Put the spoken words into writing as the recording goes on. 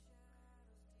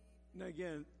Now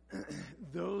again,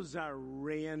 those are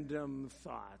random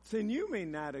thoughts. And you may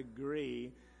not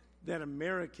agree that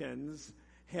Americans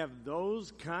have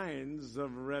those kinds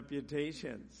of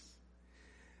reputations.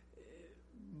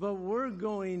 But we're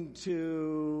going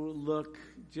to look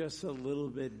just a little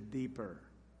bit deeper.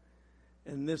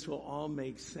 And this will all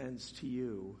make sense to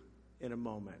you in a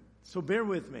moment. So bear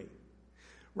with me.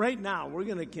 Right now, we're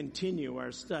going to continue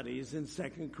our studies in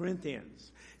 2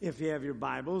 Corinthians. If you have your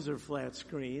Bibles or flat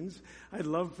screens, I'd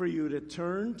love for you to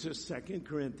turn to 2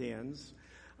 Corinthians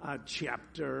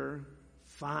chapter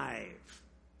 5.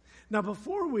 Now,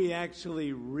 before we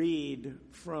actually read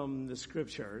from the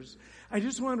scriptures, I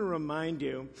just want to remind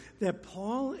you that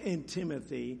Paul and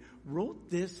Timothy wrote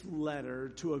this letter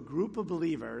to a group of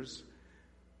believers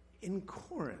in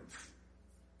Corinth.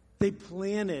 They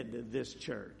planted this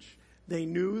church. They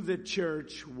knew the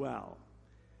church well.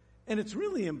 And it's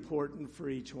really important for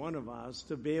each one of us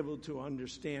to be able to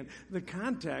understand the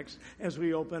context as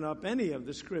we open up any of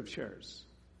the scriptures.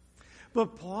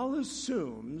 But Paul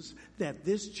assumes that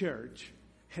this church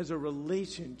has a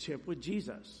relationship with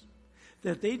Jesus.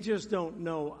 That they just don't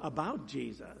know about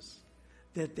Jesus.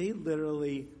 That they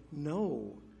literally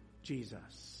know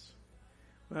Jesus.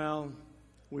 Well,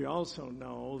 we also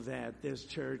know that this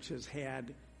church has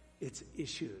had its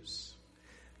issues.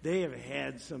 They have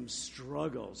had some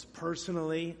struggles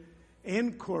personally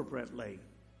and corporately.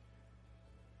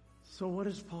 So what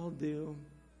does Paul do?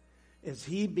 As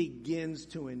he begins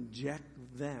to inject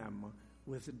them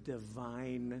with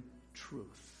divine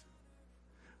truth.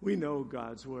 We know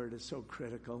God's word is so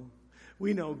critical.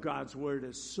 We know God's word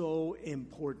is so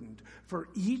important for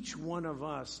each one of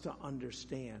us to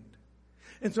understand.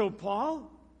 And so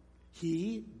Paul,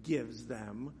 he gives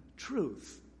them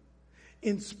truth.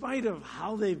 In spite of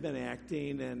how they've been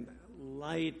acting and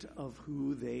light of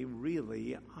who they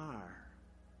really are.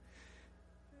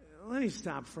 Let me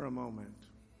stop for a moment.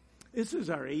 This is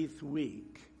our 8th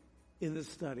week in the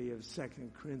study of 2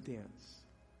 Corinthians.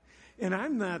 And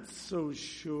I'm not so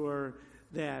sure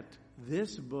that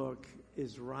this book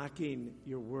is rocking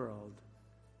your world,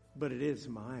 but it is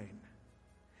mine.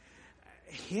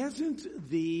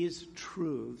 Hasn't these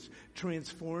truths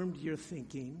transformed your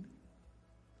thinking?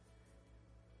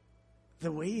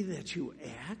 The way that you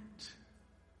act?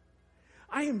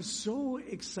 I am so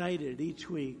excited each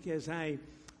week as I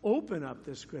open up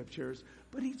the scriptures,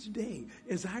 but each day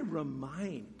as I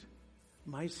remind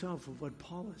myself of what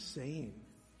Paul is saying.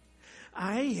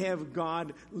 I have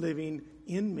God living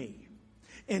in me,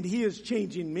 and he is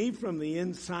changing me from the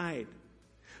inside.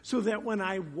 So that when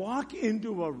I walk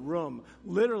into a room,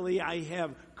 literally I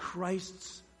have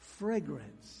Christ's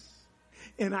fragrance.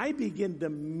 And I begin to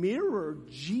mirror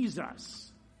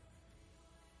Jesus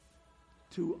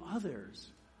to others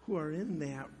who are in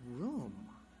that room.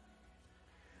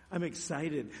 I'm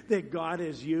excited that God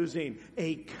is using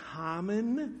a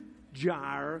common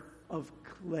jar of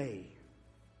clay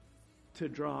to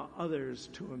draw others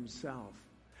to himself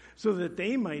so that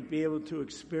they might be able to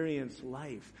experience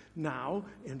life now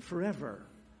and forever.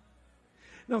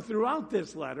 Now, throughout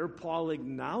this letter, Paul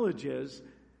acknowledges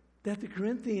that the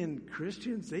Corinthian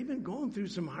Christians, they've been going through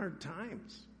some hard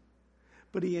times.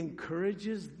 But he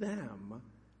encourages them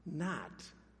not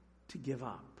to give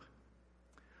up.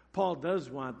 Paul does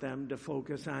want them to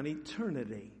focus on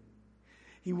eternity.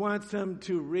 He wants them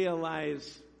to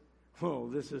realize, oh,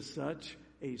 this is such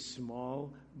a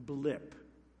small blip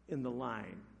in the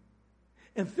line.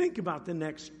 And think about the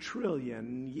next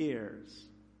trillion years.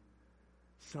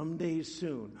 Someday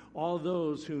soon, all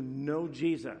those who know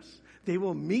Jesus, they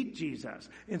will meet Jesus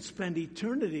and spend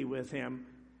eternity with him,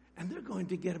 and they're going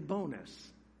to get a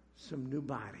bonus, some new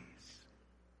bodies.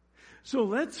 So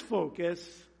let's focus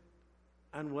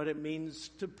on what it means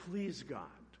to please God,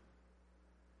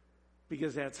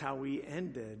 because that's how we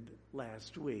ended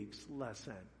last week's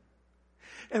lesson.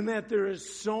 And that there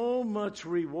is so much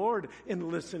reward in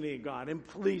listening to God and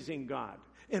pleasing God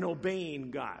and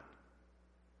obeying God.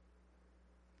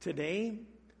 Today,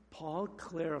 Paul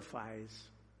clarifies,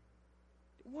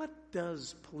 what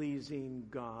does pleasing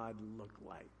God look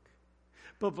like?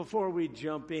 But before we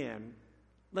jump in,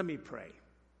 let me pray.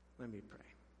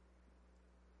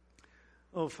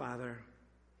 Oh, Father,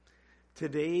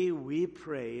 today we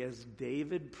pray as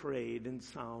David prayed in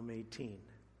Psalm 18.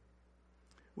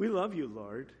 We love you,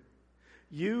 Lord.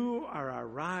 You are our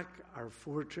rock, our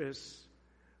fortress,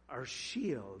 our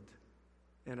shield,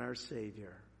 and our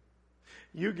Savior.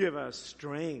 You give us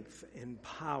strength and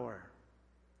power.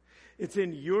 It's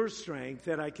in your strength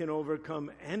that I can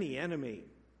overcome any enemy.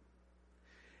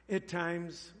 At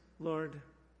times, Lord,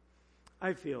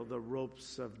 I feel the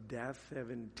ropes of death have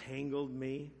entangled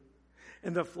me,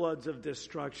 and the floods of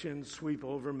destruction sweep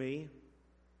over me.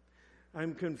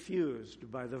 I'm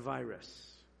confused by the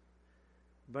virus,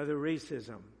 by the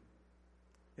racism,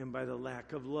 and by the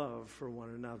lack of love for one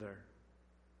another.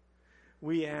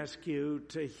 We ask you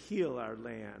to heal our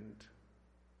land.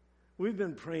 We've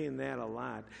been praying that a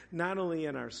lot, not only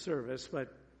in our service,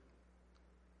 but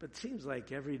it seems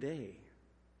like every day.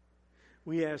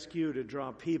 We ask you to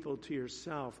draw people to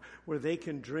yourself where they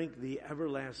can drink the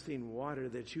everlasting water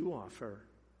that you offer.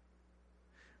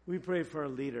 We pray for our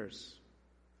leaders,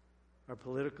 our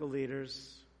political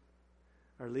leaders,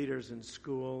 our leaders in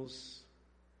schools,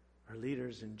 our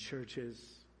leaders in churches.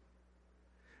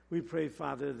 We pray,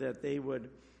 Father, that they would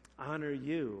honor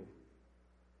you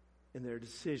in their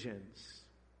decisions.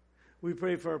 We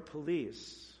pray for our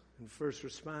police and first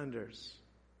responders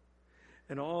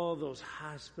and all those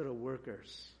hospital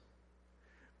workers.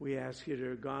 We ask you,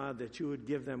 dear God, that you would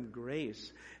give them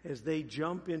grace as they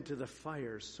jump into the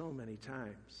fire so many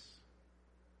times.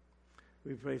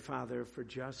 We pray, Father, for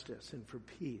justice and for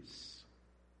peace.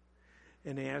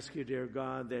 And ask you, dear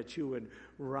God, that you would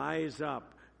rise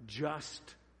up just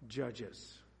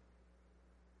judges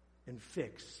and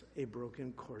fix a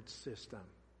broken court system.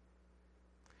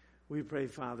 We pray,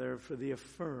 Father, for the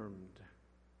affirmed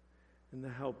and the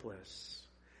helpless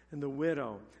and the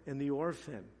widow and the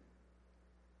orphan.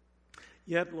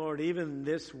 Yet, Lord, even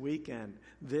this weekend,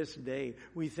 this day,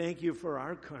 we thank you for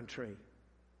our country.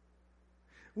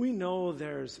 We know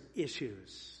there's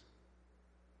issues,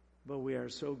 but we are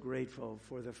so grateful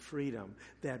for the freedom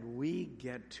that we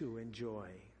get to enjoy.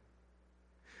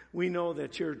 We know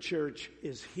that your church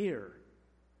is here,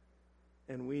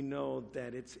 and we know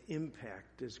that its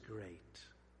impact is great.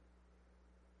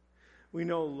 We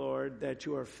know, Lord, that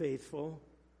you are faithful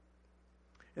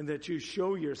and that you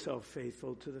show yourself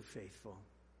faithful to the faithful.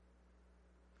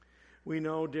 We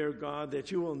know, dear God,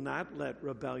 that you will not let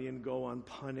rebellion go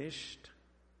unpunished.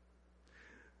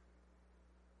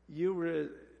 You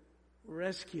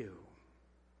rescue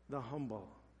the humble,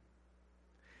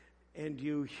 and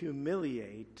you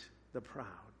humiliate the proud.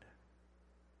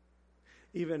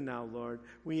 Even now, Lord,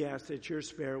 we ask that your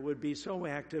Spirit would be so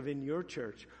active in your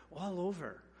church all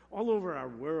over our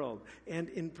world, and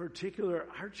in particular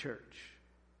our church.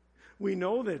 We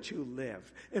know that you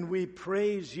live, and we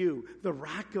praise you, the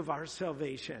rock of our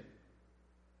salvation.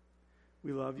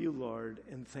 We love you, Lord,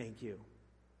 and thank you.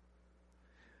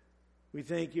 We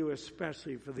thank you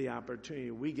especially for the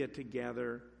opportunity we get to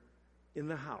gather in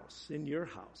the house, in your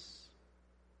house,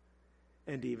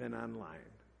 and even online.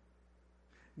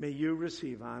 May you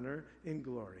receive honor and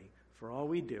glory for all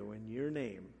we do in your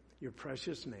name, your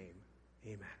precious name.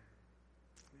 Amen.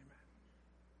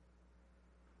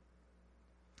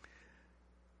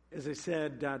 As I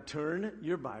said, turn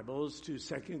your Bibles to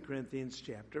 2 Corinthians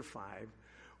chapter 5.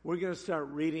 We're going to start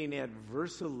reading at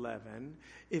verse 11.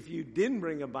 If you didn't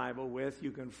bring a Bible with,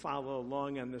 you can follow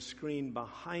along on the screen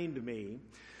behind me.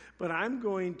 But I'm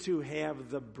going to have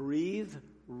the Breathe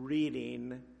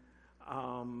reading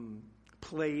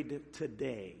played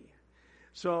today.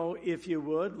 So if you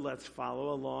would, let's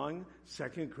follow along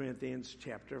 2 Corinthians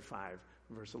chapter 5,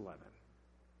 verse 11.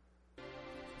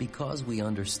 Because we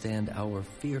understand our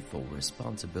fearful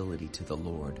responsibility to the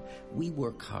Lord, we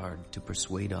work hard to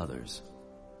persuade others.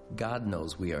 God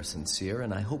knows we are sincere,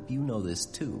 and I hope you know this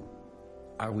too.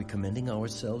 Are we commending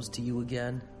ourselves to you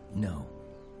again? No.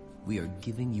 We are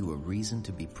giving you a reason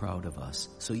to be proud of us,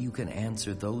 so you can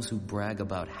answer those who brag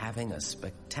about having a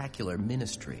spectacular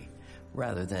ministry,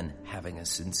 rather than having a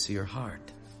sincere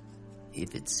heart.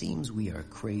 If it seems we are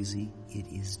crazy, it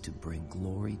is to bring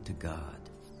glory to God.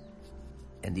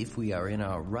 And if we are in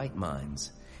our right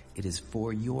minds, it is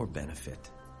for your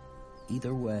benefit.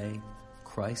 Either way,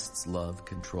 Christ's love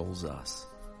controls us.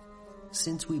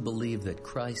 Since we believe that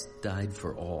Christ died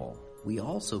for all, we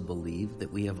also believe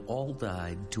that we have all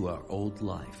died to our old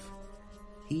life.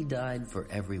 He died for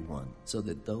everyone, so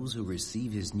that those who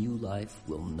receive his new life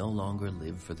will no longer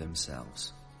live for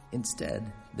themselves.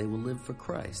 Instead, they will live for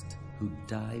Christ, who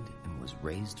died and was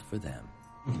raised for them.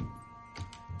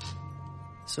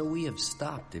 So we have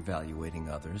stopped evaluating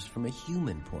others from a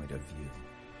human point of view.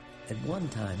 At one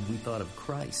time, we thought of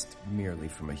Christ merely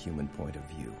from a human point of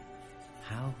view.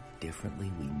 How differently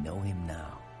we know him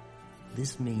now.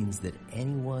 This means that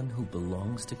anyone who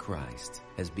belongs to Christ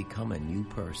has become a new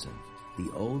person.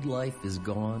 The old life is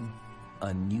gone,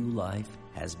 a new life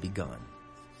has begun.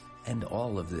 And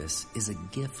all of this is a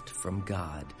gift from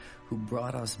God, who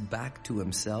brought us back to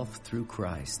himself through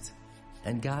Christ.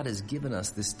 And God has given us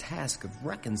this task of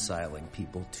reconciling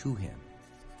people to him.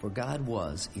 For God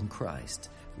was, in Christ,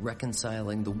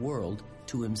 reconciling the world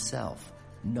to himself,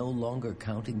 no longer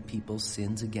counting people's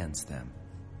sins against them.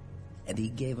 And he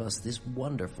gave us this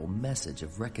wonderful message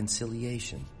of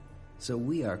reconciliation. So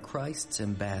we are Christ's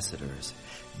ambassadors.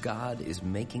 God is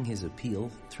making his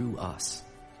appeal through us.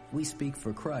 We speak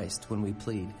for Christ when we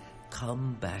plead,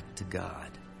 "Come back to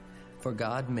God." For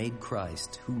God made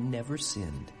Christ, who never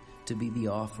sinned, to be the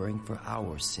offering for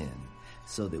our sin,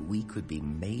 so that we could be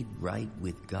made right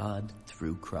with God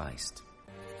through Christ.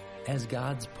 As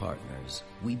God's partners,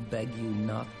 we beg you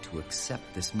not to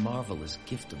accept this marvelous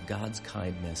gift of God's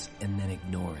kindness and then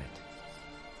ignore it.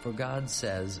 For God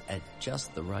says, "At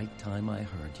just the right time I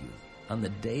heard you. On the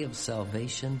day of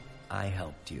salvation, I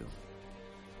helped you."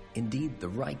 Indeed, the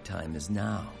right time is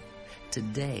now.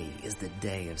 Today is the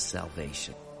day of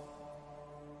salvation.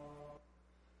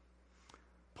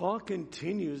 Paul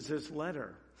continues this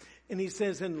letter, and he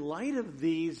says, in light of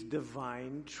these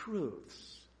divine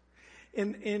truths,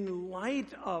 in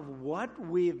light of what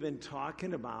we've been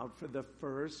talking about for the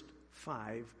first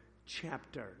 5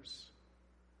 chapters,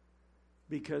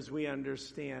 because we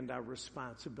understand our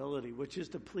responsibility, which is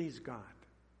to please God,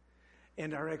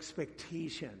 and our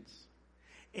expectations,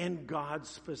 and God's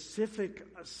specific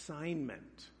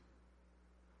assignment,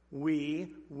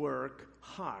 we work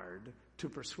hard to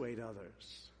persuade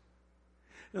others.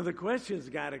 Now the question's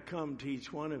got to come to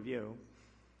each one of you.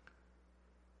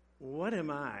 What am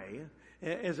I,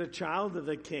 as a child of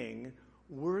the King,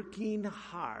 working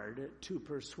hard to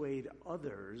persuade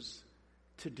others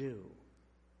to do?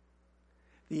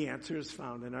 The answer is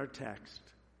found in our text.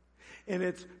 And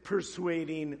it's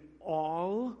persuading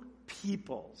all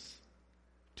peoples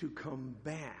to come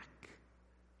back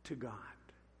to God.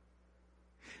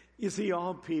 You see,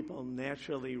 all people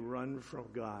naturally run from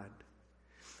God.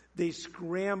 They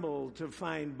scramble to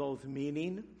find both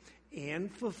meaning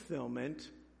and fulfillment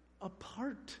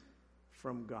apart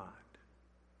from God.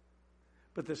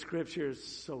 But the scripture is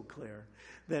so clear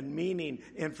that meaning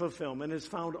and fulfillment is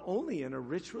found only in a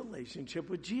rich relationship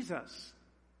with Jesus.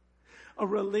 A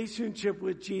relationship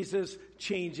with Jesus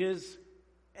changes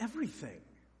everything.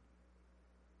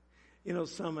 You know,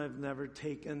 some have never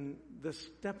taken the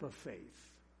step of faith.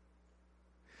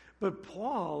 But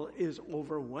Paul is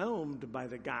overwhelmed by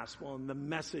the gospel and the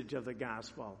message of the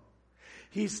gospel.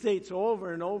 He states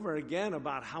over and over again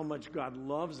about how much God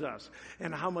loves us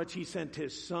and how much he sent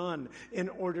his son in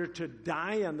order to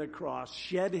die on the cross,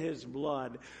 shed his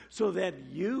blood, so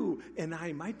that you and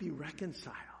I might be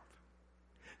reconciled,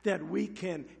 that we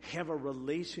can have a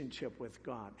relationship with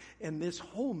God. And this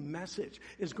whole message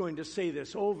is going to say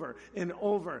this over and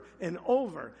over and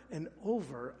over and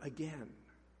over again.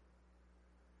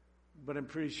 But I'm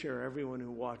pretty sure everyone who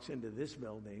walks into this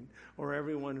building or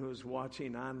everyone who's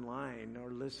watching online or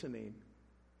listening,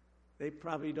 they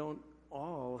probably don't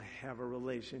all have a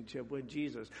relationship with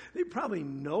Jesus. They probably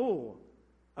know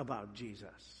about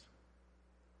Jesus.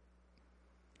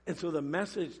 And so the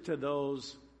message to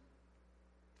those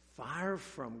far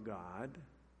from God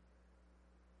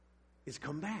is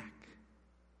come back.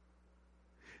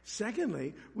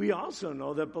 Secondly, we also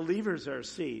know that believers are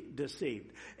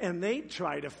deceived, and they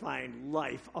try to find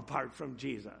life apart from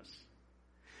Jesus.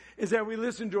 Is that we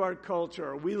listen to our culture,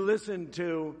 or we listen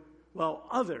to,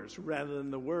 others rather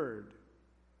than the Word.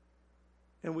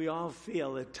 And we all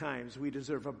feel at times we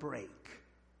deserve a break.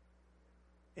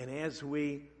 And as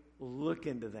we look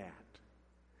into that,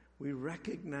 we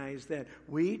recognize that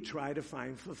we try to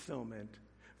find fulfillment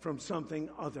from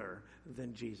something other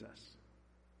than Jesus.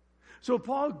 So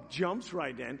Paul jumps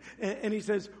right in, and he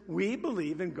says, we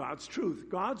believe in God's truth.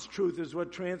 God's truth is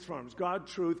what transforms.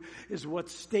 God's truth is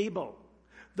what's stable.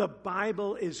 The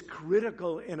Bible is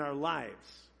critical in our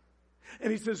lives.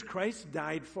 And he says, Christ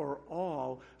died for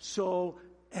all, so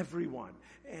everyone.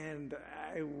 And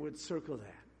I would circle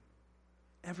that.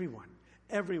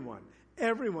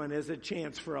 Everyone has a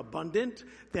chance for abundant,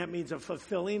 that means a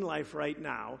fulfilling life right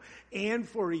now, and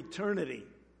for eternity,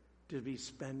 to be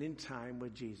spending time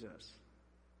with Jesus.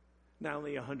 Not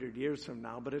only 100 years from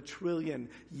now, but 1 trillion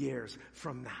years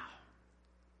from now.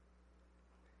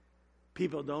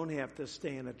 People don't have to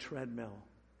stay in a treadmill.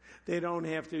 They don't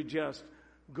have to just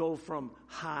go from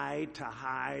high to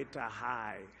high to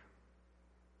high.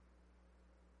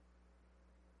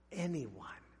 Anyone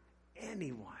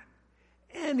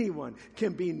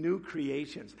can be new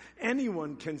creations.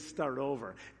 Anyone can start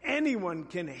over. Anyone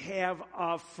can have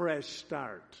a fresh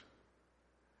start.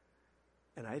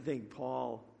 And I think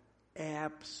Paul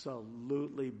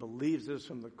absolutely believes this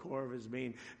from the core of his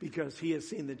being, because he has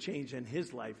seen the change in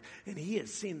his life, and he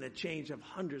has seen the change of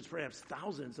hundreds, perhaps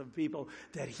thousands of people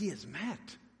that he has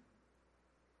met.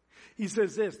 He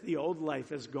says this: the old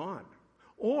life is gone.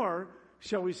 Or,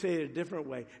 shall we say it a different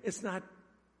way, it's not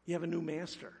You have a new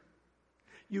master.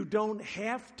 You don't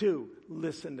have to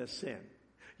listen to sin.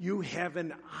 You have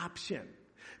an option.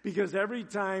 Because every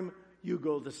time you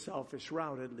go the selfish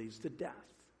route, it leads to death.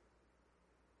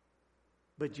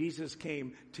 But Jesus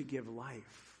came to give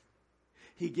life.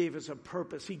 He gave us a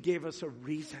purpose. He gave us a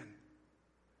reason.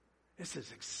 This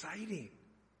is exciting.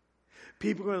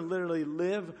 People are going to literally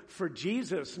live for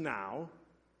Jesus now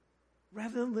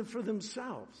rather than live for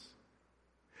themselves.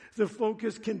 The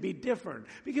focus can be different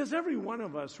because every one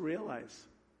of us realize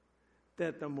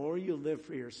that the more you live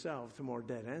for yourself, the more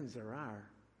dead ends there are.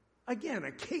 Again,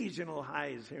 occasional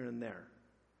highs here and there.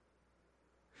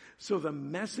 So the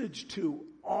message to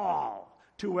all,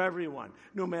 to everyone,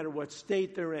 no matter what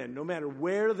state they're in, no matter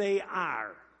where they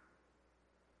are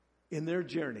in their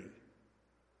journey,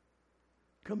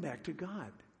 come back to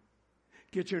God.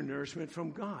 Get your nourishment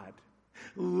from God.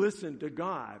 Listen to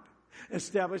God.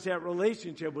 Establish that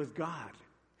relationship with God.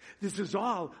 This is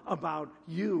all about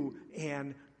you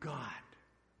and God.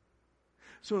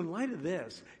 So in light of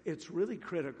this, it's really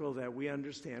critical that we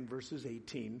understand verses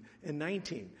 18 and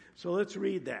 19. So let's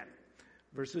read that.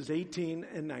 Verses 18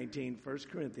 and 19, 1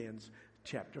 Corinthians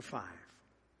chapter 5.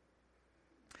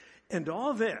 And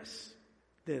all this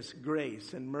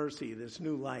grace and mercy, this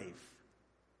new life,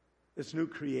 this new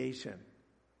creation,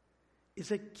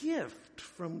 is a gift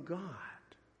from God,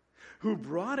 who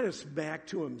brought us back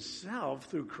to himself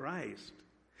through Christ.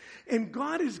 And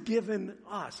God has given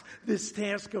us this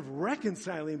task of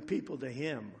reconciling people to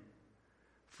him.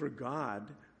 For God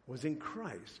was in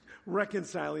Christ,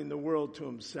 reconciling the world to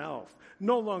himself,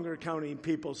 no longer counting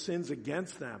people's sins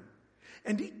against them.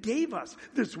 And he gave us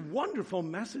this wonderful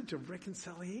message of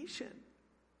reconciliation.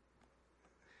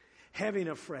 Having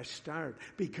a fresh start,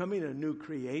 becoming a new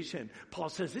creation. Paul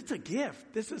says it's a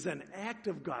gift. This is an act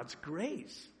of God's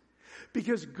grace.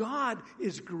 Because God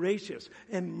is gracious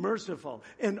and merciful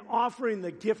and offering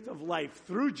the gift of life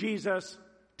through Jesus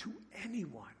to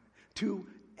anyone, to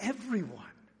everyone.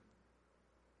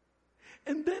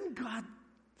 And then God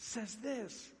says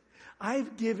this,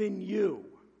 I've given you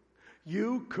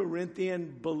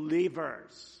Corinthian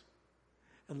believers.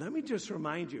 And let me just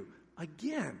remind you,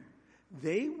 again,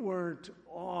 they weren't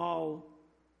all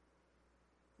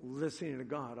listening to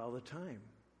God all the time.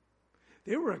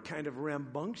 They were a kind of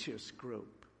rambunctious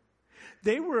group.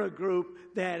 They were a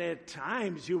group that at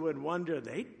times you would wonder,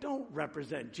 they don't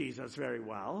represent Jesus very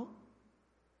well.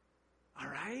 All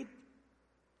right?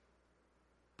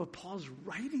 But Paul's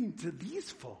writing to these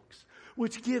folks,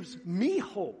 which gives me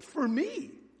hope for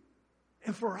me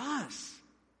and for us.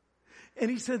 And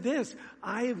he said this,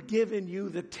 I have given you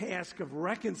the task of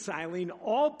reconciling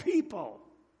all people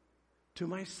to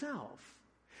myself.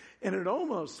 And it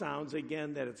almost sounds,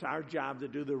 again, that it's our job to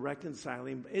do the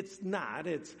reconciling. It's not.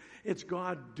 It's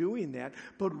God doing that.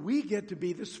 But we get to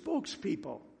be the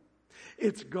spokespeople.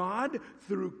 It's God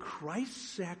through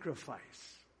Christ's sacrifice.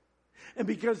 And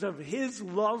because of his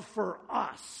love for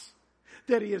us,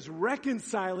 that he is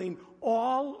reconciling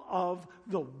all of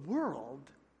the world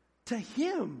to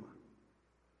him.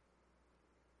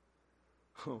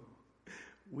 Oh,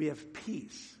 we have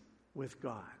peace with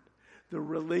God. The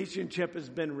relationship has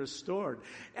been restored.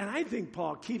 And I think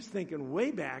Paul keeps thinking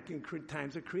way back in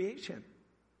times of creation.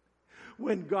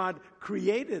 When God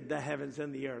created the heavens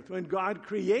and the earth. When God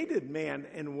created man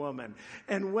and woman.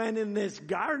 And when in this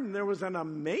garden there was an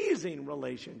amazing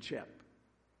relationship.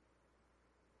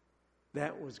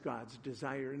 That was God's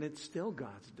desire, and it's still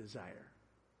God's desire.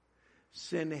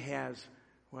 Sin has,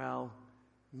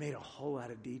 made a whole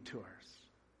lot of detours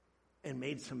and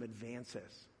made some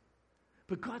advances.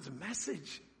 But God's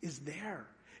message is there.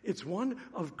 It's one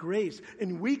of grace,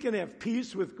 and we can have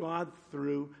peace with God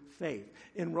through faith.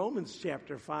 In Romans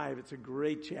chapter 5, it's a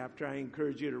great chapter. I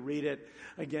encourage you to read it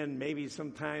again, maybe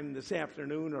sometime this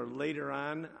afternoon or later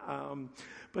on.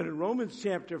 But in Romans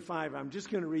chapter 5, I'm just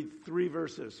going to read 3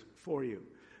 verses for you.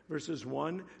 Verses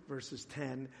 1, verses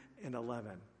 10, and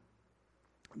 11.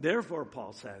 Therefore,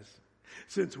 Paul says,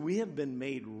 since we have been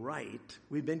made right,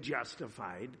 we've been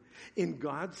justified in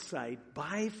God's sight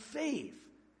by faith,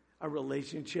 our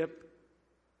relationship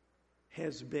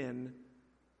has been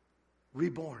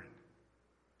reborn.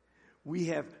 We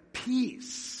have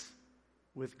peace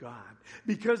with God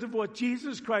because of what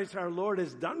Jesus Christ our Lord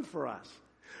has done for us.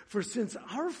 For since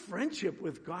our friendship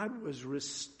with God was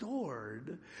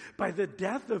restored by the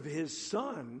death of his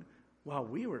Son while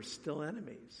we were still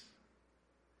enemies.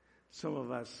 Some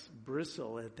of us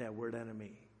bristle at that word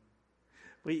enemy.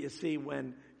 But you see,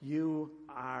 when you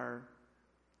are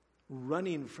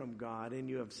running from God and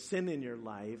you have sin in your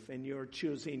life and you're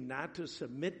choosing not to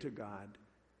submit to God,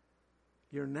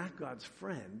 you're not God's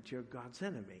friend, you're God's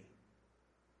enemy.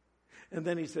 And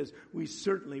then he says, we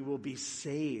certainly will be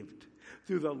saved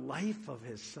through the life of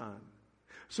his Son.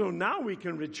 So now we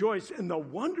can rejoice in the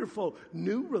wonderful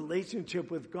new relationship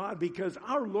with God because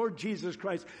our Lord Jesus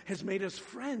Christ has made us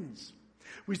friends.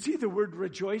 We see the word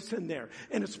rejoice in there,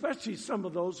 and especially some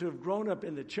of those who have grown up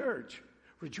in the church.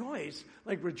 Rejoice,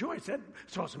 like rejoice, that's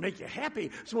supposed to make you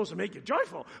happy, it's supposed to make you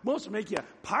joyful, supposed to make you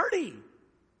party.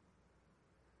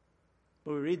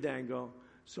 But we read that and go,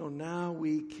 so now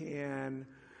we can,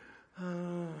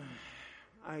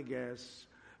 I guess,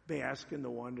 bask in the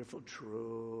wonderful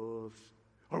truth.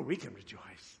 Or we can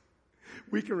rejoice.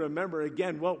 We can remember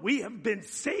again what we have been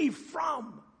saved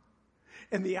from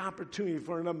and the opportunity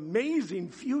for an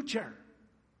amazing future.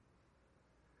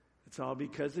 It's all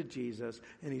because of Jesus,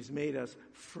 and he's made us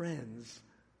friends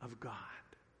of God.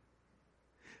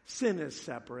 Sin has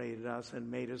separated us and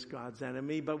made us God's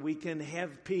enemy, but we can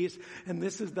have peace, and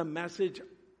this is the message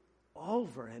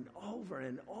over and over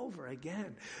and over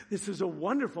again. This is a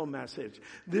wonderful message.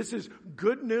 This is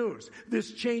good news.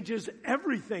 This changes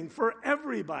everything for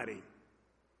everybody.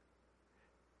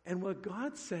 And what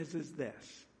God says is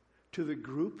this to the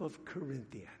group of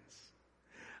Corinthians: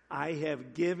 I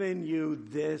have given you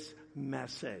this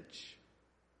message,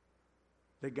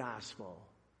 the gospel,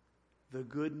 the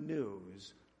good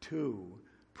news to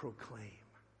proclaim.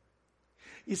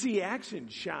 You see,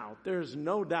 actions shout. There's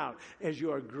no doubt as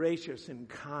you are gracious and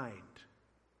kind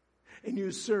and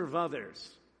you serve others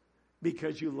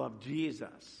because you love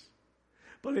Jesus.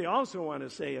 But I also want to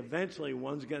say eventually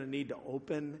one's going to need to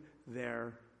open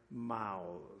their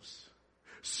mouths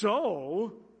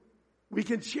so we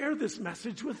can share this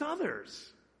message with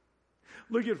others.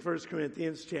 Look at 1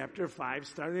 Corinthians chapter 5,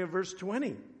 starting at verse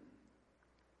 20.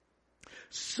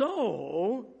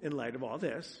 So, in light of all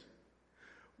this,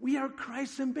 we are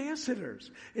Christ's ambassadors.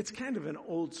 It's kind of an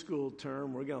old school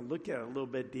term. We're going to look at it a little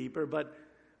bit deeper, but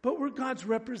we're God's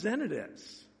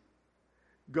representatives.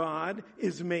 God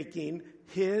is making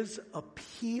his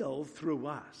appeal through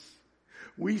us.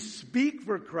 We speak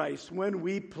for Christ when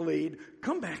we plead,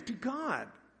 come back to God.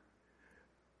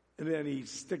 And then he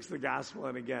sticks the gospel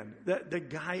in again. The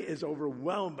guy is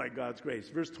overwhelmed by God's grace.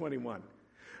 Verse 21.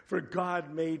 For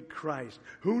God made Christ,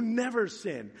 who never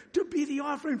sinned, to be the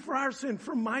offering for our sin,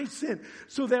 for my sin,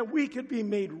 so that we could be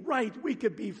made right, we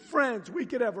could be friends, we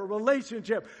could have a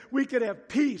relationship, we could have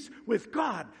peace with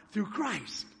God through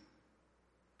Christ.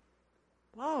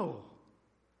 Whoa.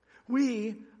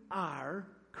 We are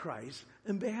Christ's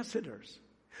ambassadors.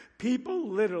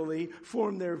 People literally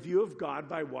form their view of God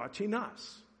by watching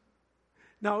us.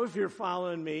 Now, if you're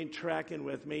following me, tracking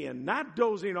with me, and not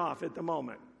dozing off at the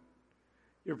moment,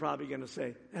 you're probably going to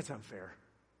say, that's unfair.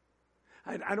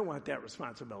 I don't want that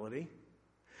responsibility.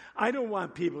 I don't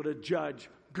want people to judge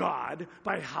God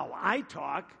by how I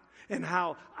talk and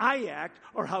how I act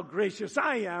or how gracious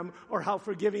I am or how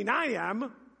forgiving I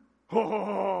am.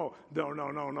 Oh,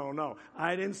 no.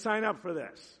 I didn't sign up for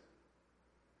this.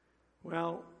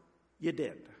 Well, you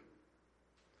did.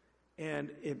 And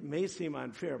it may seem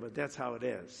unfair, but that's how it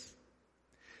is.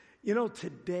 You know,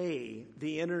 today,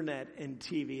 the internet and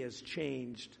TV has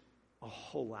changed a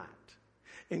whole lot,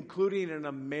 including an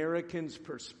American's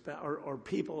perspective, or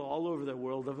people all over the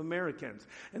world of Americans.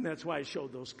 And that's why I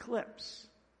showed those clips.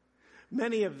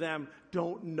 Many of them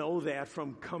don't know that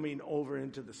from coming over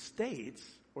into the States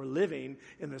or living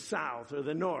in the South or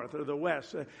the North or the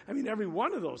West. I mean, every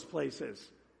one of those places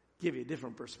give you a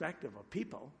different perspective of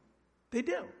people. They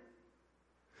do.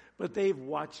 But they've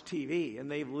watched TV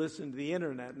and they've listened to the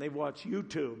internet and they've watched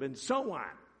YouTube and so on.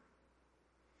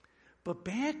 But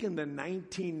back in the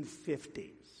 1950s,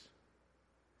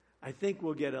 I think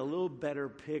we'll get a little better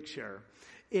picture.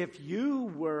 If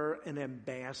you were an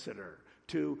ambassador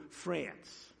to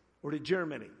France or to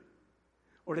Germany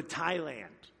or to Thailand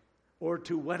or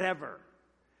to whatever,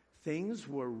 things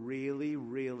were really,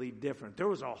 really different. There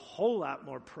was a whole lot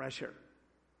more pressure.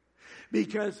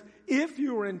 Because if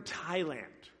you were in Thailand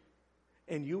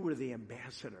and you were the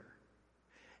ambassador,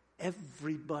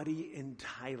 everybody in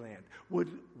Thailand would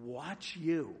watch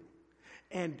you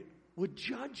and would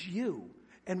judge you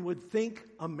and would think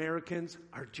Americans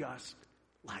are just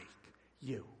like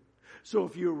you. So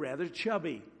if you're rather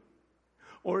chubby,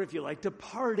 or if you like to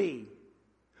party,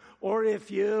 or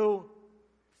if you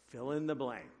fill in the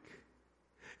blank,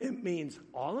 it means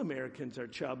all Americans are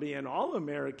chubby and all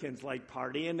Americans like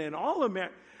partying and all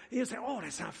Americans. You say, oh,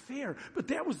 that's not fair. But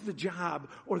that was the job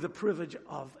or the privilege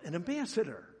of an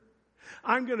ambassador.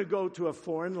 I'm going to go to a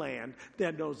foreign land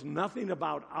that knows nothing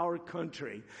about our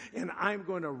country, and I'm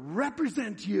going to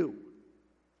represent you,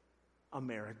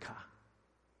 America.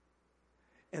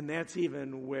 And that's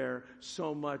even where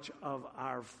so much of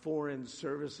our foreign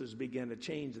services began to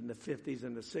change in the 50s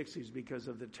and the 60s because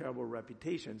of the terrible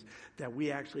reputations that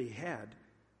we actually had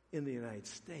in the United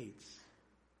States.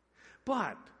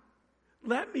 But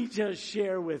let me just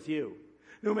share with you,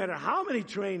 no matter how many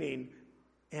training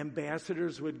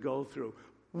ambassadors would go through,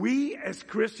 we as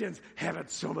Christians have it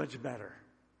so much better.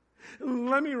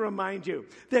 Let me remind you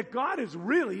that God has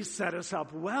really set us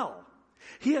up well.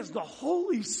 He has the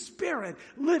Holy Spirit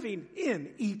living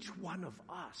in each one of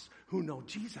us who know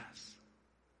Jesus.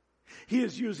 He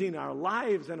is using our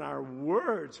lives and our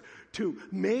words to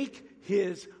make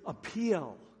His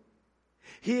appeal.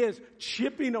 He is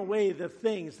chipping away the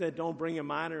things that don't bring Him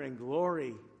honor and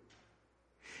glory.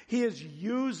 He is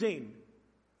using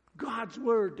God's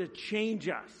Word to change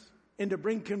us and to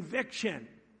bring conviction.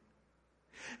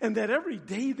 And that every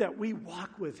day that we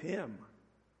walk with Him,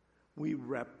 we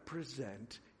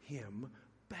represent Him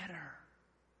better.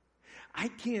 I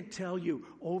can't tell you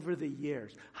over the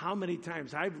years how many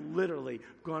times I've literally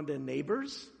gone to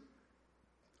neighbors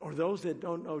or those that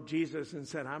don't know Jesus and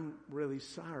said, I'm really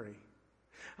sorry.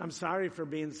 I'm sorry for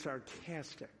being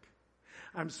sarcastic.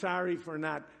 I'm sorry for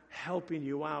not helping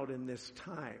you out in this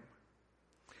time.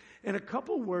 And a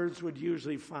couple words would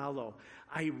usually follow.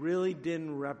 I really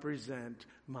didn't represent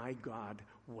my God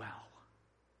well.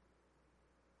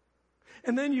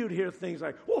 And then you'd hear things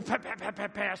like, oh,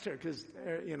 pastor, because,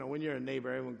 when you're a neighbor,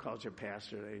 everyone calls you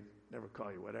pastor. They never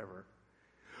call you whatever.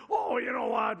 Oh, you know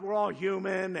what? We're all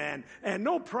human and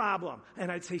no problem.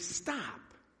 And I'd say, stop.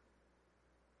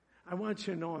 I want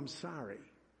you to know I'm sorry.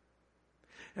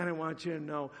 And I want you to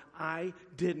know I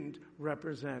didn't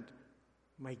represent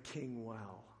my king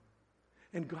well.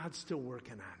 And God's still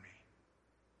working on me.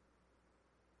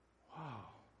 Wow.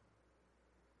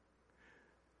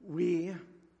 We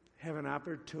have an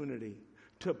opportunity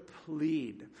to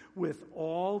plead with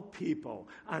all people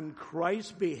on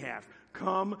Christ's behalf.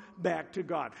 Come back to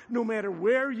God. No matter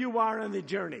where you are on the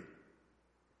journey.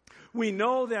 We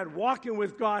know that walking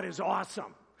with God is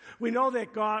awesome. We know that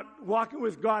walking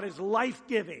with God is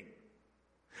life-giving.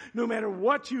 No matter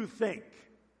what you think,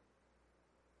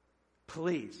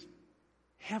 please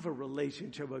have a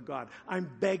relationship with God. I'm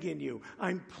begging you.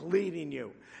 I'm pleading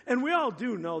you. And we all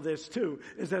do know this too,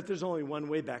 is that there's only one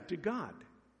way back to God.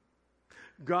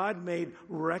 God made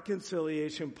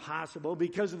reconciliation possible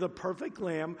because of the perfect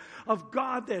Lamb of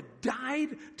God that died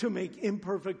to make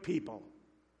imperfect people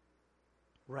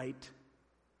right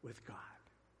with God.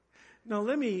 Now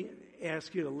let me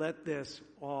ask you to let this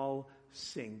all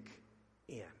sink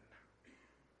in.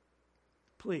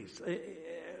 Please,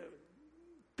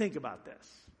 think about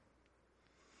this.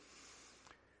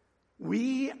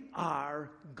 We are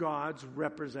God's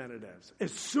representatives.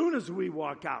 As soon as we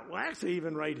walk out, well, actually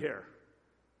even right here,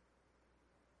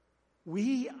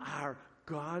 we are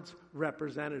God's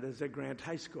representatives at Grant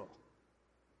High School.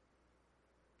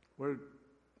 We're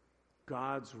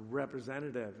God's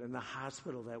representative in the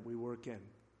hospital that we work in.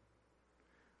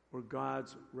 We're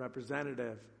God's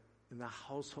representative in the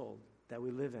household that we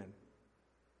live in.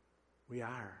 We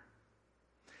are.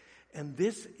 And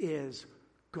this is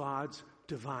God's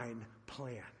divine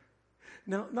plan.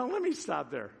 Now let me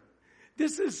stop there.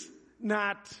 This is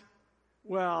not,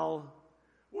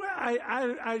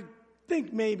 I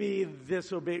think maybe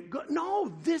this will be good.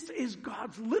 No, this is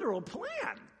God's literal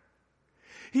plan.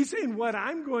 He's saying what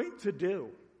I'm going to do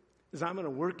is I'm going to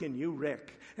work in you,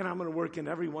 Rick, and I'm going to work in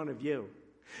every one of you.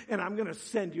 And I'm going to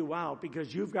send you out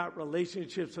because you've got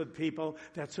relationships with people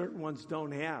that certain ones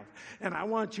don't have. And I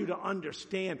want you to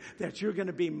understand that you're going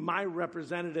to be my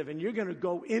representative and you're going to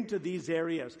go into these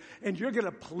areas and you're going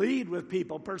to plead with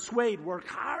people, persuade, work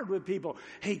hard with people.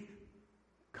 Hey,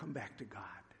 come back to God.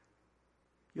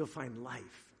 You'll find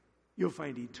life. You'll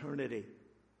find eternity.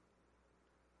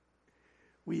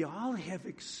 We all have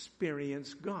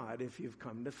experienced God if you've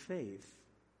come to faith.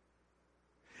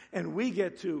 And we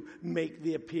get to make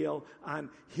the appeal on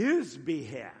His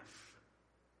behalf.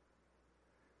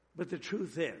 But the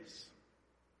truth is,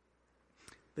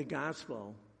 the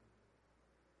gospel,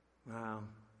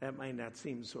 that might not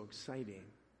seem so exciting.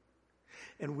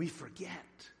 And we forget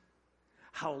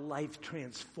how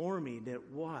life-transforming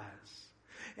it was.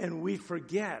 And we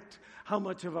forget how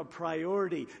much of a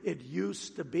priority it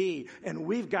used to be. And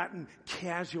we've gotten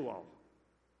casual.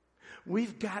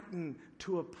 We've gotten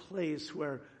to a place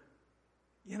where,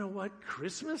 you know what,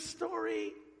 Christmas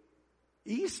story?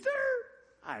 Easter?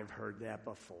 I've heard that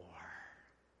before.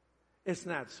 It's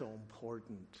not so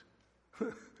important.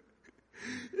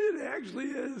 It actually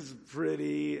is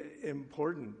pretty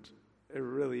important. It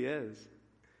really is.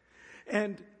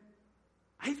 And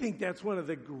I think that's one of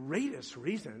the greatest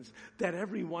reasons that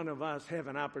every one of us have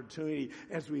an opportunity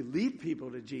as we lead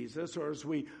people to Jesus or as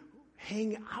we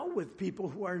hang out with people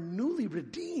who are newly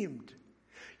redeemed.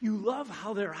 You love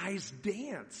how their eyes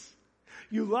dance.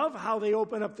 You love how they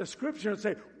open up the scripture and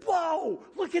say, whoa,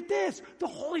 look at this. The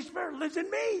Holy Spirit lives in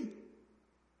me.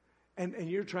 And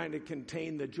you're trying to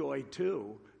contain the joy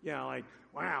too. You know, like,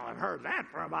 well, I've heard that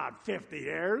for about 50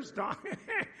 years.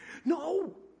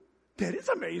 No, that is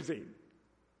amazing.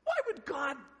 Why would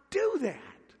God do that?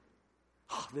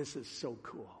 Oh, this is so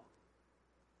cool.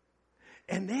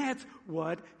 And that's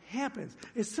what happens.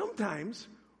 Is sometimes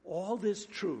all this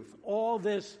truth, all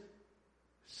this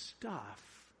stuff,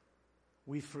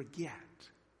 we forget.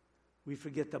 We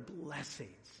forget the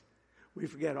blessings. We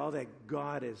forget all that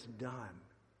God has done.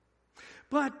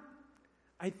 But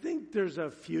I think there's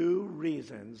a few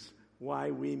reasons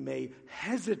why we may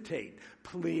hesitate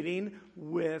pleading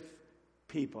with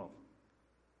people.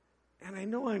 And I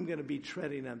know I'm going to be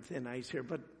treading on thin ice here,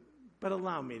 but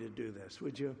allow me to do this,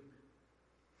 would you?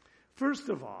 First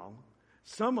of all,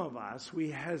 some of us,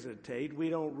 we hesitate. We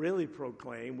don't really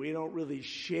proclaim. We don't really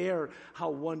share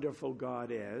how wonderful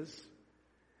God is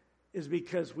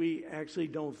because we actually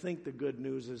don't think the good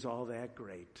news is all that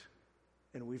great,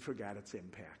 and we forgot its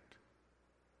impact.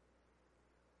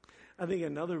 I think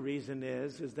another reason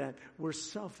is that we're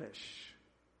selfish,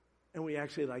 and we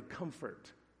actually like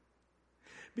comfort.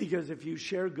 Because if you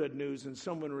share good news and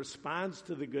someone responds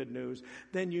to the good news,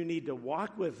 then you need to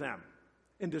walk with them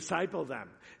and disciple them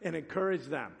and encourage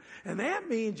them. And that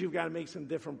means you've got to make some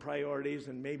different priorities,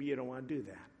 and maybe you don't want to do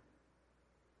that.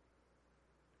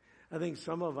 I think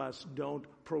some of us don't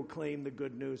proclaim the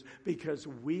good news because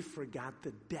we forgot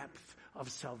the depth of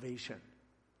salvation.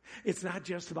 It's not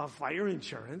just about fire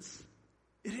insurance.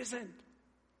 It isn't.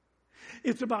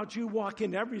 It's about you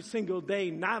walking every single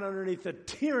day, not underneath the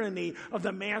tyranny of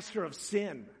the master of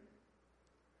sin.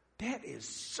 That is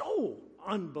so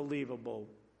unbelievable,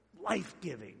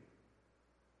 life-giving.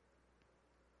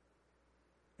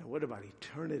 And what about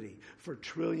eternity for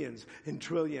trillions and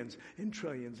trillions and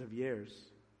trillions of years?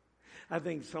 I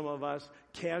think some of us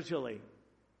casually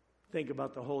think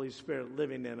about the Holy Spirit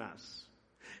living in us.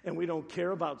 And we don't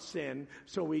care about sin,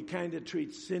 so we kind of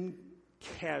treat sin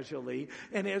casually.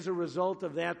 And as a result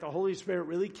of that, the Holy Spirit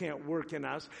really can't work in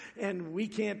us, and we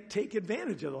can't take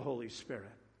advantage of the Holy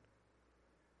Spirit.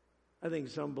 I think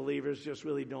some believers just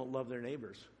really don't love their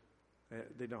neighbors.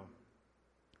 They don't.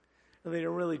 And they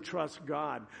don't really trust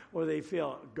God, or they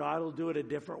feel God will do it a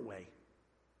different way,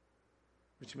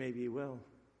 which maybe He will.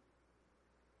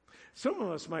 Some of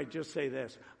us might just say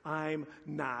this: I'm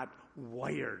not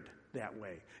wired that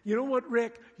way. You know what,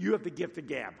 Rick? You have the gift of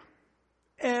gab.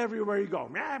 Everywhere you go.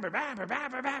 I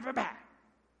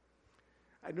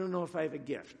don't know if I have a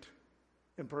gift,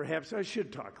 and perhaps I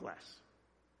should talk less.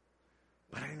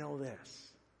 But I know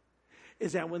this,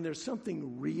 is that when there's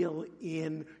something real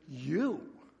in you,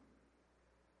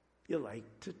 you like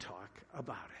to talk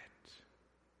about it.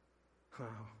 Huh.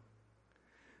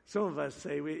 Some of us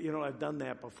say, I've done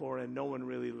that before, and no one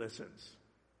really listens.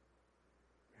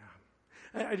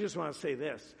 Yeah. I just want to say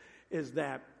this, is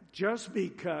that just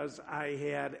because I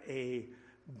had a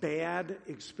bad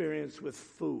experience with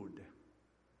food,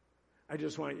 I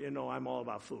just want you to know I'm all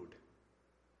about food.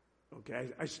 Okay?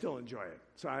 I still enjoy it.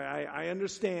 So I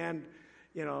understand,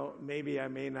 maybe I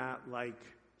may not like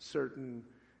certain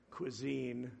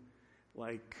cuisine,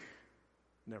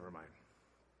 never mind.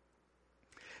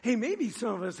 Hey, maybe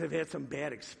some of us have had some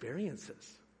bad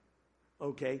experiences.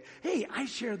 Okay? Hey, I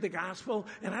shared the gospel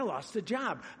and I lost a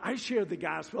job. I shared the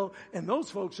gospel and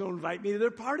those folks don't invite me to their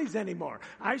parties anymore.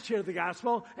 I shared the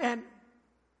gospel and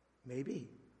maybe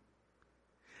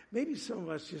some of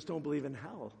us just don't believe in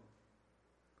hell.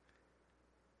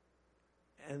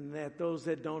 And that those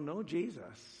that don't know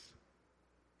Jesus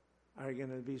are going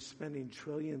to be spending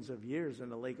trillions of years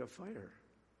in a lake of fire.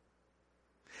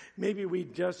 Maybe we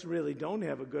just really don't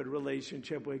have a good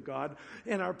relationship with God,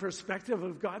 and our perspective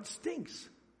of God stinks.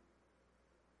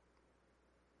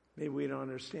 Maybe we don't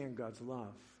understand God's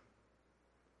love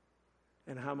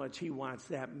and how much He wants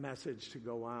that message to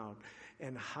go out,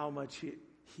 and how much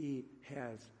He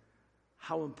has,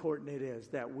 how important it is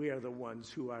that we are the ones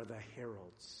who are the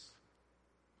heralds.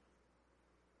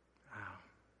 Wow.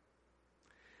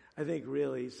 I think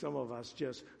really some of us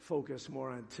just focus more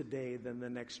on today than the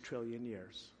next trillion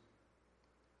years.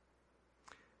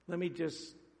 Let me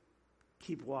just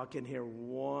keep walking here.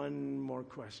 One more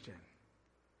question.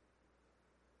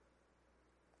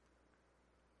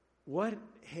 What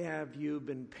have you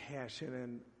been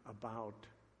passionate about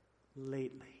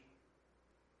lately?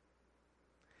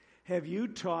 Have you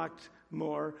talked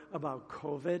more about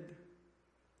COVID,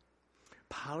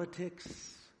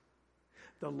 politics,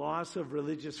 the loss of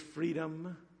religious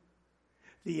freedom,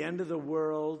 the end of the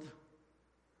world,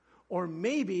 or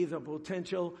maybe the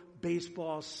potential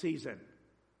baseball season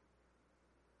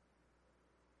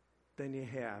than you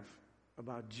have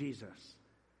about Jesus,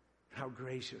 how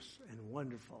gracious and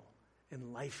wonderful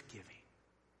and life-giving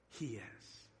he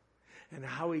is, and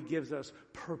how he gives us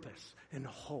purpose and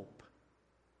hope.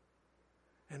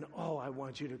 And I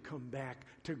want you to come back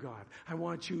to God. I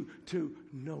want you to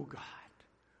know God.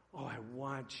 I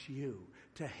want you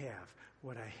to have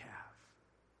what I have.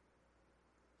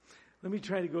 Let me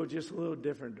try to go just a little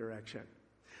different direction.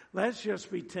 Let's just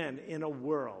pretend in a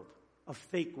world, a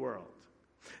fake world,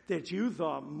 that you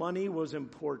thought money was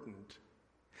important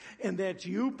and that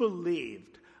you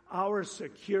believed our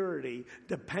security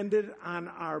depended on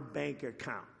our bank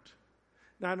account.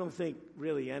 Now, I don't think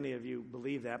really any of you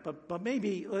believe that, but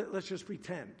maybe let's just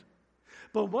pretend.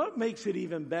 But what makes it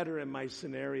even better in my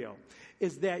scenario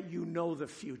is that you know the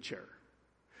future.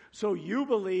 So you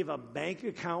believe a bank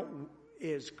account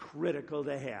is critical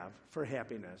to have for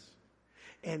happiness,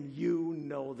 and you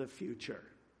know the future.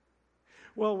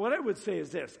 Well, what I would say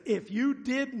is this. If you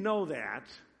did know that,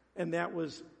 and that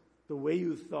was the way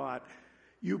you thought,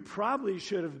 you probably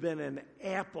should have been an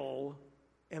Apple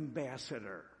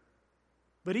ambassador.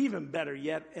 But even better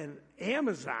yet, an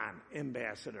Amazon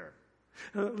ambassador.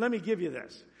 Let me give you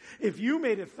this. If you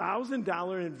made a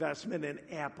 $1,000 investment in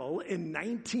Apple in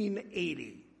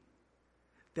 1980,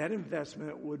 that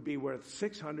investment would be worth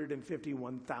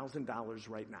 $651,000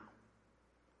 right now.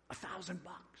 $1,000.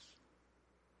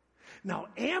 Now,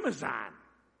 Amazon,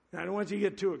 I don't want you to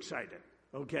get too excited,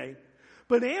 okay?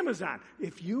 But Amazon,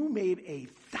 if you made a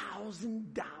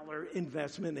 $1,000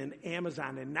 investment in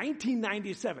Amazon in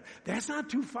 1997, that's not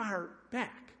too far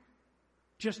back,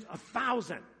 just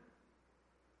 1,000,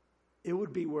 it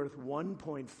would be worth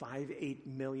 $1.58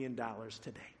 million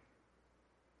today.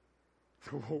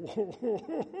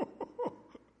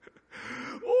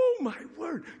 Oh my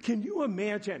word. Can you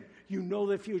imagine? You know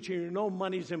the future. You know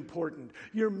money's important.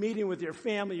 You're meeting with your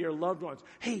family, your loved ones.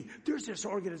 Hey, there's this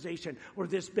organization or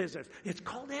this business. It's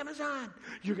called Amazon.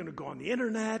 You're going to go on the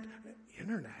internet.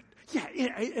 Yeah,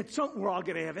 it's something we're all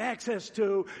going to have access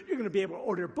to. You're going to be able to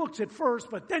order books at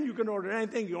first, but then you can order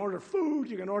anything. You order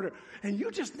food, you can order, and you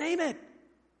just name it.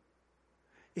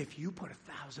 If you put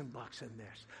 $1,000 in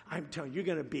this, I'm telling you, you're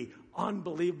going to be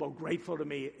unbelievable grateful to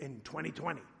me in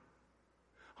 2020.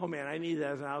 Oh man, I need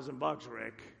that $1,000,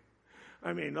 Rick.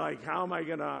 I mean, like, how am I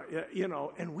going to,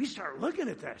 and we start looking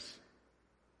at this.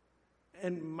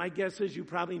 And my guess is you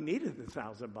probably needed the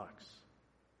 $1,000.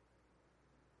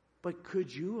 But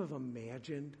could you have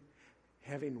imagined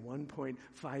having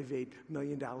 $1.58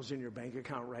 million in your bank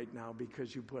account right now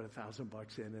because you put $1,000 in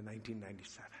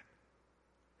 1997?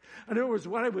 In other words,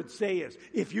 what I would say is,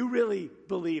 if you really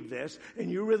believe this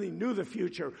and you really knew the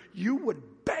future, you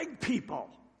would beg people,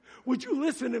 would you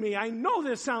listen to me? I know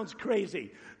this sounds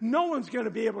crazy. No one's going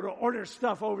to be able to order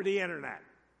stuff over the internet.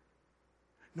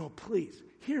 No, please,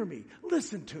 hear me.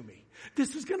 Listen to me.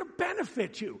 This is going to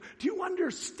benefit you. Do you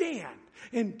understand?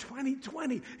 In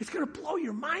 2020, it's going to blow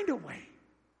your mind away.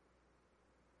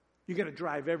 You're going to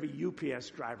drive every UPS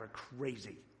driver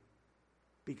crazy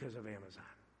because of Amazon.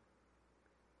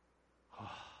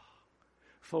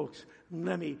 Folks,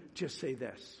 let me just say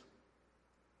this.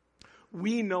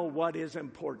 We know what is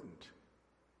important,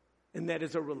 and that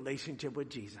is a relationship with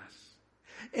Jesus.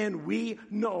 And we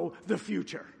know the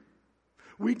future.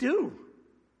 We do.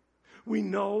 We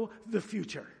know the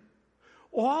future.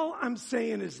 All I'm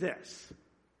saying is this.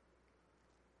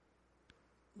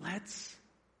 Let's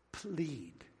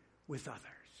plead with others.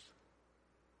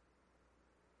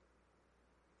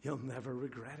 You'll never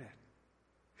regret it.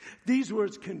 These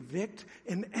words convict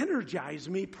and energize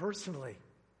me personally.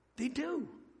 They do.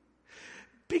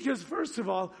 Because first of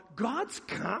all, God's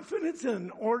confidence in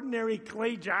an ordinary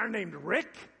clay jar named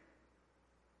Rick,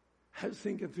 I was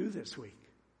thinking through this week.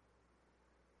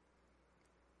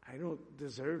 I don't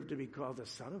deserve to be called the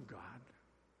Son of God.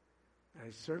 I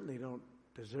certainly don't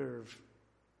deserve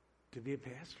to be a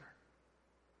pastor.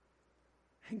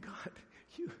 And God,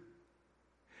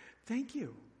 thank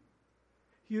you.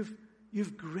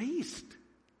 You've graced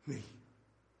me.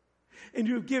 And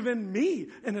you've given me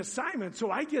an assignment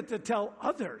so I get to tell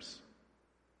others.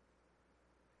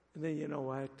 And then you know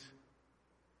what?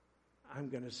 I'm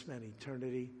going to spend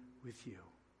eternity with you.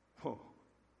 Oh,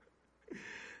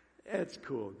 that's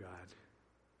cool, God.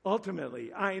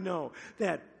 Ultimately, I know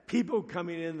that people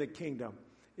coming in the kingdom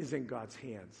is in God's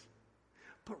hands.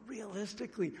 But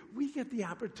realistically, we get the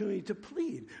opportunity to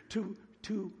plead,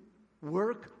 to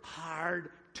Work hard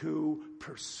to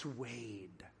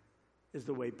persuade, is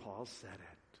the way Paul said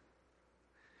it.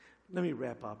 Let me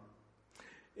wrap up.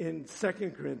 In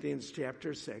 2 Corinthians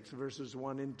chapter 6, verses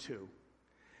 1 and 2,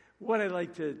 what I'd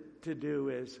like to do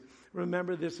is,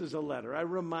 remember this is a letter. I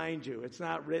remind you, it's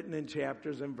not written in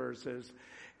chapters and verses.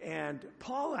 And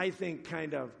Paul, I think,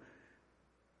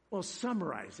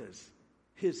 summarizes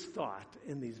his thought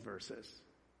in these verses.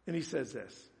 And he says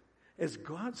this: as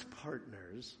God's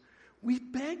partners, we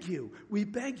beg you,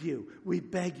 we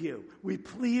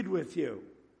plead with you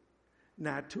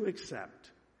not to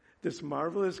accept this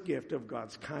marvelous gift of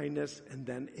God's kindness and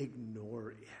then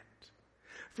ignore it.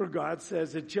 For God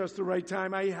says, at just the right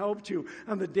time I helped you.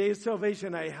 On the day of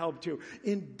salvation I helped you.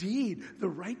 Indeed, the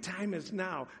right time is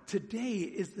now. Today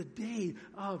is the day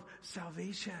of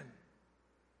salvation.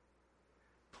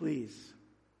 Please,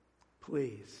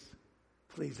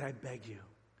 I beg you,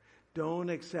 don't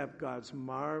accept God's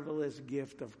marvelous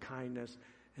gift of kindness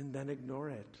and then ignore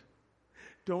it.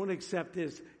 Don't accept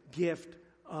his gift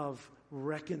of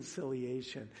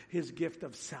reconciliation, his gift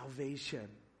of salvation,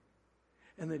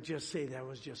 and then just say that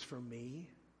was just for me.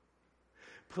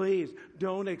 Please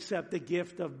don't accept the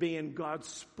gift of being God's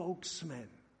spokesman.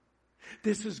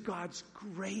 This is God's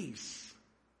grace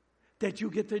that you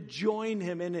get to join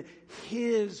him in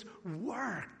his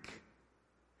work.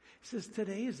 He says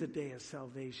today is the day of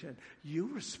salvation.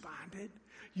 You responded.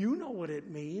 You know what it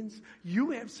means.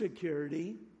 You have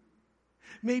security.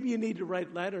 Maybe you need to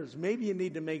write letters. Maybe you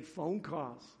need to make phone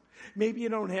calls. Maybe you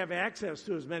don't have access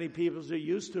to as many people as you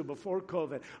used to before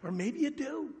COVID. Or maybe you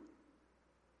do.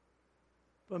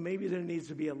 But maybe there needs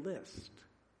to be a list.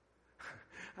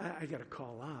 I got to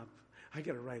call up. I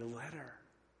got to write a letter.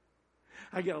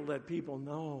 I got to let people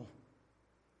know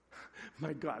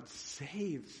my God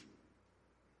saves.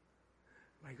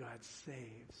 My God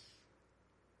saves.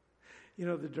 You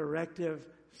know, the directive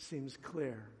seems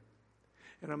clear.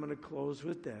 And I'm going to close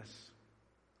with this.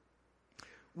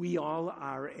 We all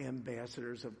are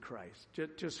ambassadors of Christ,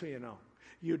 just so you know.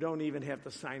 You don't even have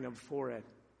to sign up for it.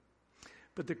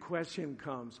 But the question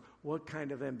comes, what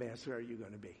kind of ambassador are you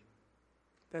going to be?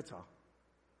 That's all.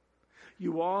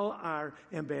 You all are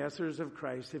ambassadors of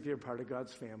Christ if you're part of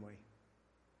God's family.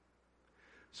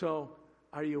 So,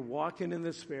 are you walking in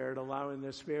the Spirit, allowing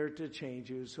the Spirit to change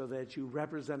you so that you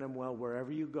represent him well wherever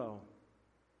you go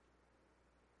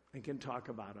and can talk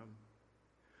about him?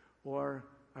 Or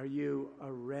are you a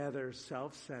rather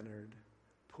self-centered,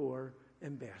 poor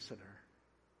ambassador?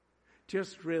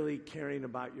 Just really caring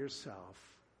about yourself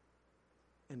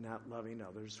and not loving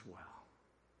others well.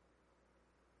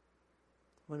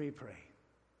 Let me pray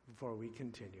before we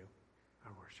continue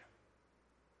our worship.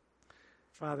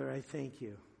 Father, I thank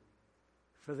you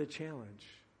for the challenge.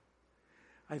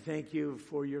 I thank you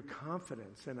for your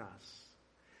confidence in us.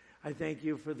 I thank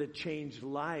you for the changed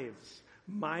lives,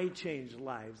 my changed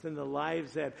lives, and the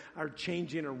lives that are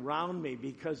changing around me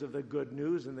because of the good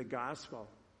news and the gospel.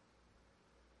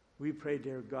 We pray,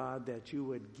 dear God, that you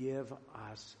would give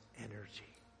us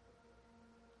energy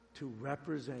to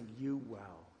represent you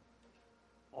well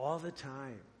all the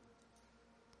time.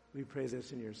 We pray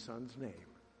this in your Son's name.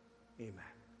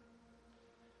 Amen.